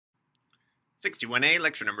61A,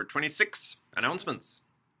 lecture number 26, announcements.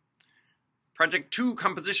 Project 2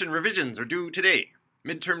 composition revisions are due today.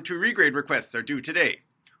 Midterm 2 regrade requests are due today.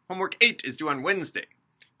 Homework 8 is due on Wednesday.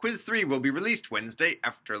 Quiz 3 will be released Wednesday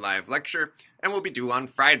after live lecture and will be due on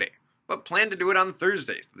Friday, but plan to do it on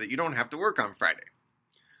Thursday so that you don't have to work on Friday.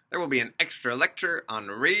 There will be an extra lecture on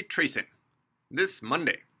ray tracing this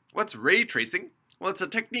Monday. What's ray tracing? Well, it's a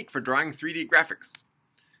technique for drawing 3D graphics.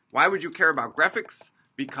 Why would you care about graphics?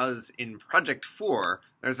 Because in Project 4,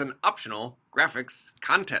 there's an optional graphics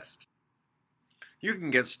contest. You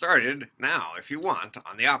can get started now if you want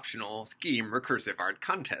on the optional Scheme Recursive Art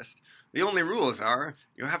Contest. The only rules are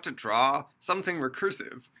you have to draw something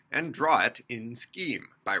recursive and draw it in Scheme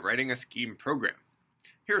by writing a Scheme program.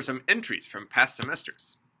 Here are some entries from past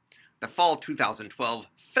semesters. The fall 2012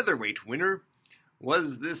 Featherweight winner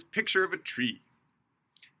was this picture of a tree.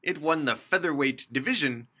 It won the Featherweight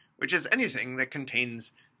division, which is anything that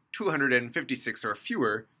contains 256 or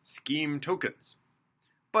fewer Scheme tokens.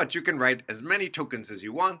 But you can write as many tokens as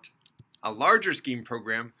you want. A larger Scheme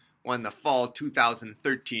program won the fall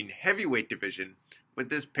 2013 Heavyweight division with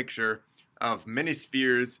this picture of many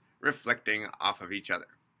spheres reflecting off of each other.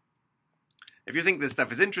 If you think this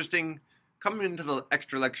stuff is interesting, come into the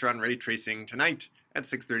extra lecture on ray tracing tonight at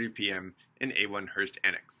 6:30 p.m. in A1 Hearst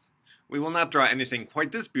Annex. We will not draw anything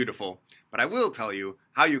quite this beautiful, but I will tell you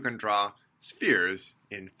how you can draw spheres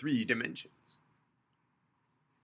in 3 dimensions.